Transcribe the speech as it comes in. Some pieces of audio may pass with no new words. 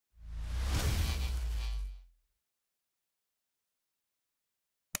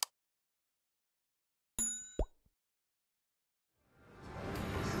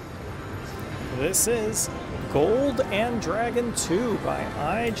This is Gold and Dragon 2 by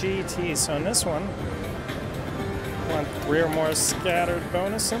IGT. So in this one, we want 3 or more scattered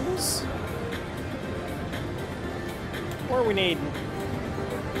bonus symbols. Or we need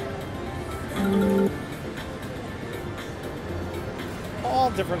all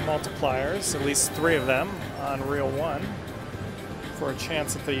different multipliers, at least 3 of them on reel 1 for a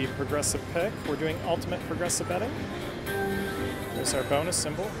chance at the progressive pick. We're doing ultimate progressive betting. There's our bonus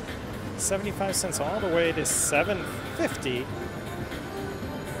symbol. 75 cents all the way to $7.50.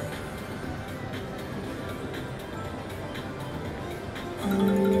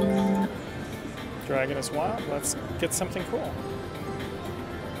 Dragon is wild. Let's get something cool.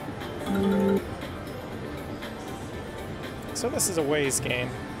 So this is a ways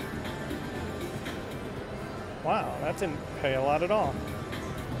game. Wow, that didn't pay a lot at all.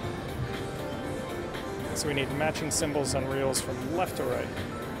 So we need matching symbols on reels from left to right.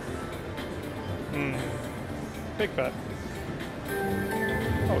 Big bet.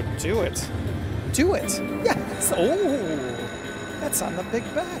 Oh, do it. Do it. Yes. Oh, that's on the big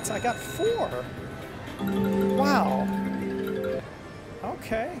bet. I got 4. Wow.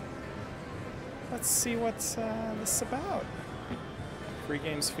 Okay. Let's see what this is about. Free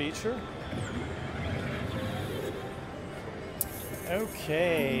games feature.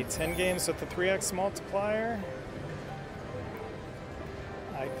 Okay, 10 games with the 3x multiplier.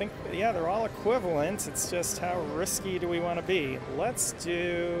 I think, yeah, they're all equivalent. It's just how risky do we want to be? Let's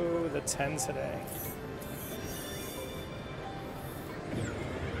do the 10 today.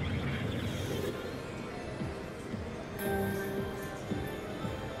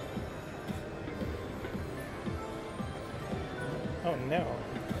 Oh no.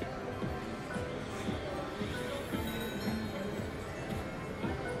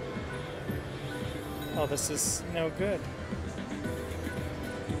 Oh, this is no good.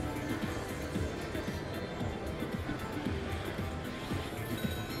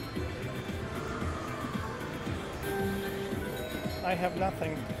 I have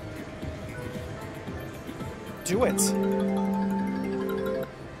nothing. Do it!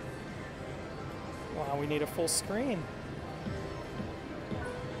 Wow, we need a full screen.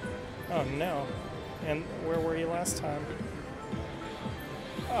 Oh no. And where were you last time?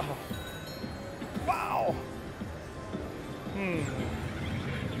 Oh. Wow!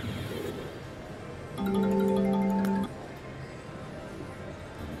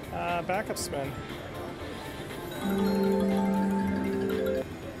 Backup spin.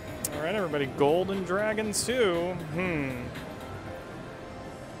 Alright, everybody, Golden Dragon 2.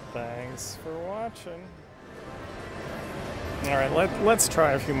 Thanks for watching. Alright, let's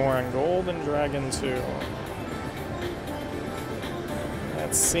try a few more on Golden Dragon 2.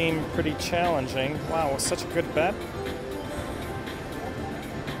 That seemed pretty challenging. Wow, such a good bet.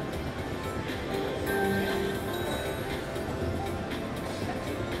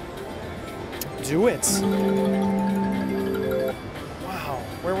 Do it! Wow,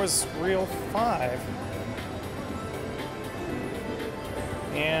 where was reel 5?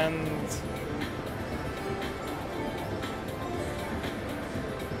 And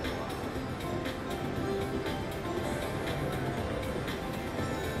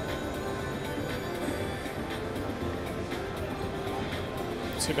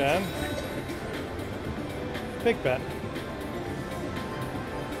too bad. Big bet.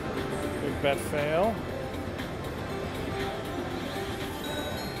 Big bet fail.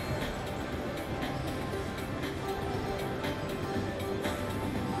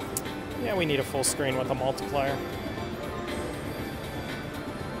 Yeah, we need a full screen with a multiplier.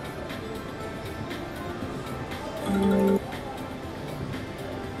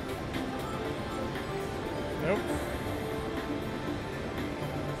 Nope.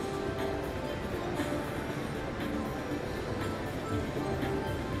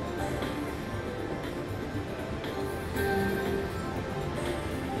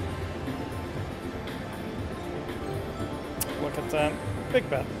 Look at that. Big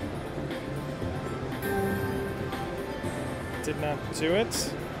bet. Did not do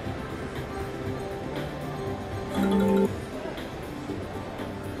it.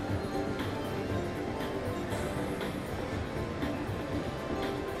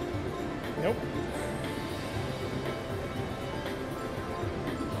 Nope.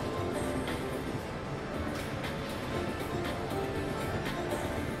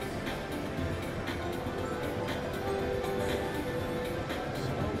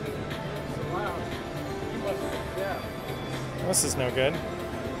 This is no good.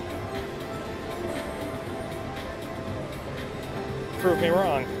 Prove me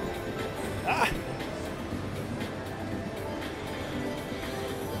wrong. Ah!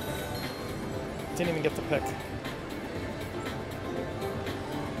 Didn't even get the pick.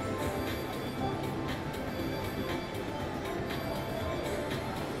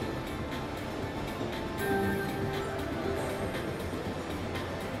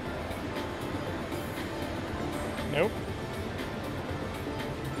 Nope.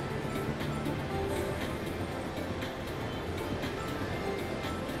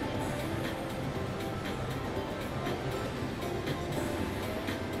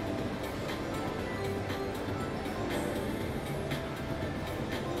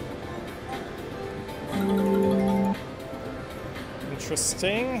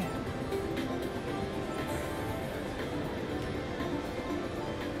 Interesting.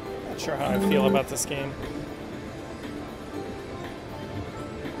 Not sure how I feel about this game.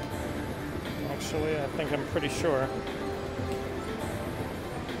 Actually, I think I'm pretty sure.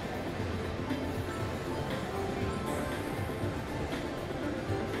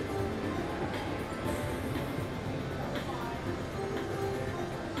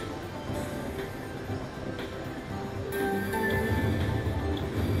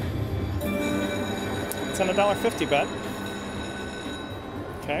 It's on a $1.50 bet.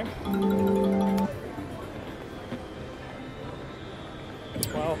 Okay.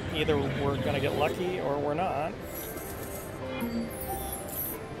 Well, either we're going to get lucky or we're not.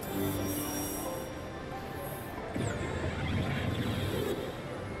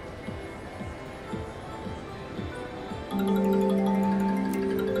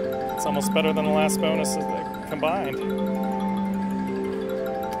 It's almost better than the last bonuses combined.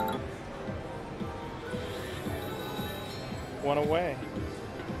 One away.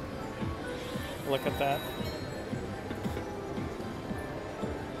 Look at that.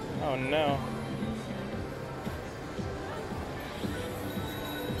 Oh no.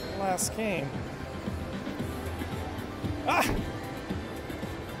 Last game. Ah!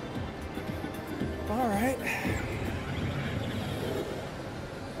 All right.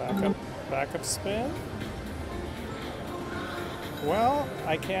 Backup spin. Well,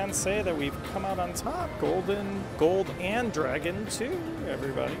 I can say that we've come out on top. Gold and dragon too,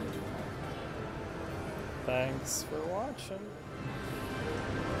 everybody. Thanks for watching.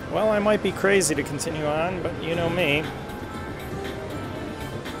 Well, I might be crazy to continue on, but you know me.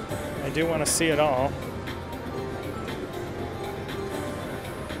 I do want to see it all.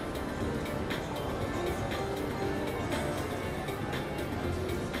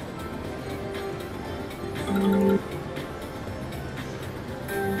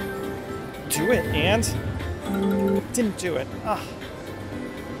 Do it, and didn't do it. Ah,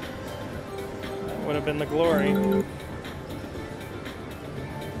 that would have been the glory.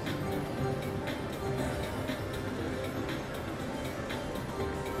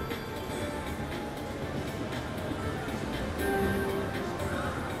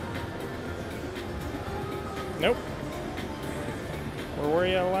 Nope. Where were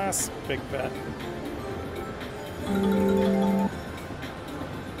you last big bet?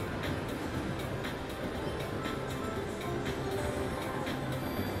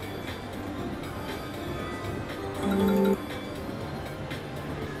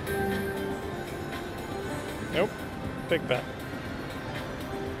 Nope. Big bet.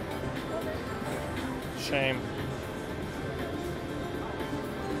 Shame.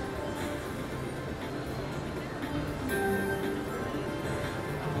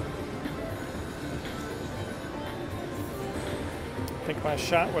 I think my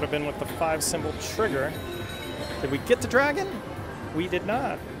shot would have been with the 5-symbol trigger. Did we get the dragon? We did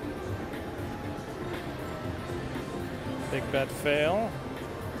not. Big bet fail.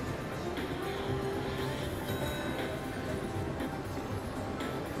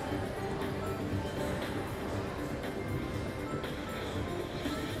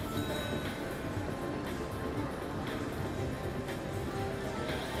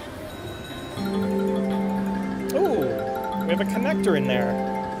 Ooh, we have a connector in there.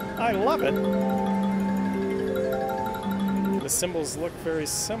 I love it. The symbols look very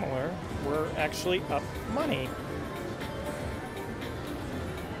similar. We're actually up money.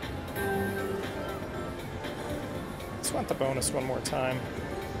 Let's want the bonus one more time.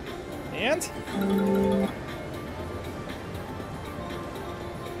 And?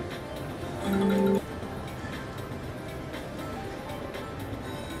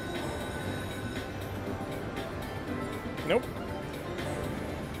 Nope.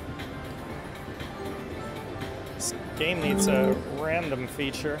 This game needs a random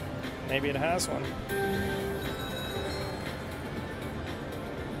feature. Maybe it has one.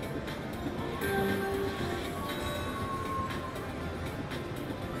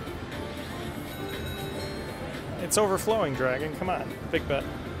 It's overflowing, Dragon. Come on. Big bet.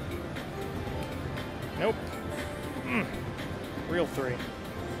 Real 3.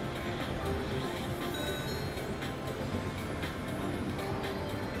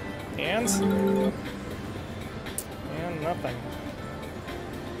 And nothing.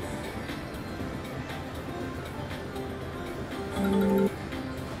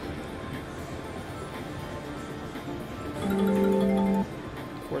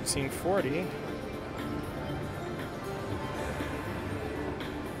 $14.40.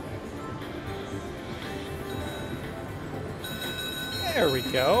 There we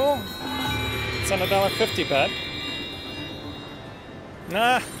go. It's on a $1.50 bet.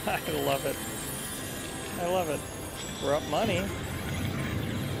 Ah, I love it. I love it. We're up money.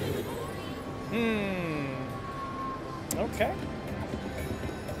 Okay.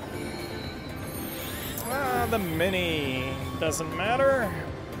 Ah, the mini doesn't matter.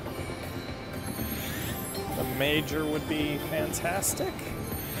 The major would be fantastic.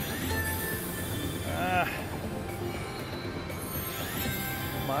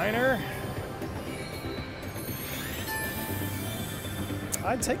 Minor.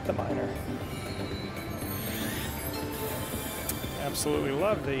 I'd take the minor. Absolutely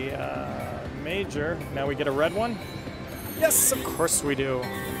love the major. Now we get a red one? Yes, of course we do.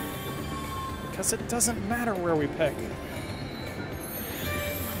 Because it doesn't matter where we pick.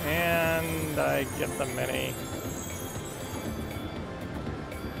 And I get the mini.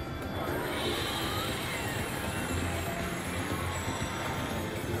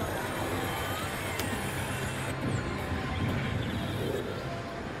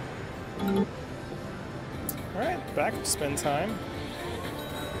 Alright, back to spin time.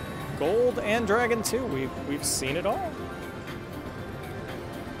 Gold and Dragon 2, we've seen it all.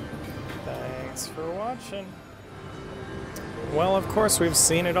 Thanks for watching. Well, of course we've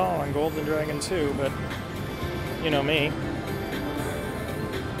seen it all on Gold and Dragon 2, but you know me.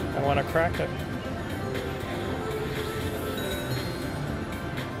 I want to crack it.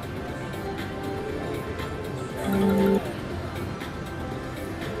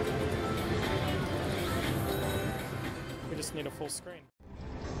 We just need a full screen.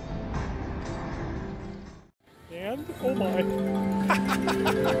 And, oh my.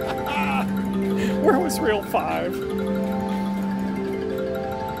 Where was reel 5?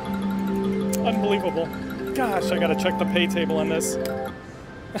 Unbelievable. Gosh, I gotta check the pay table on this.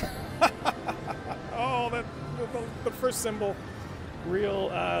 Oh, the first symbol. Reel,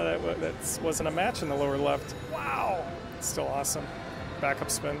 that wasn't a match in the lower left. Wow. Still awesome. Backup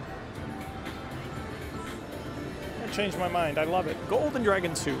spin. I changed my mind. I love it. Gold and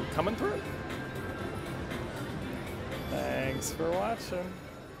Dragon 2 coming through. Thanks for watching.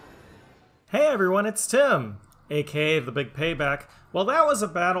 Hey everyone, it's Tim, aka The Big Payback. Well, that was a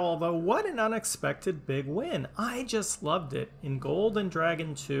battle, although what an unexpected big win. I just loved it. In Gold and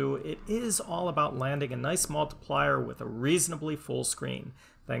Dragon 2, it is all about landing a nice multiplier with a reasonably full screen.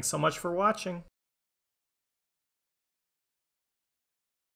 Thanks so much for watching.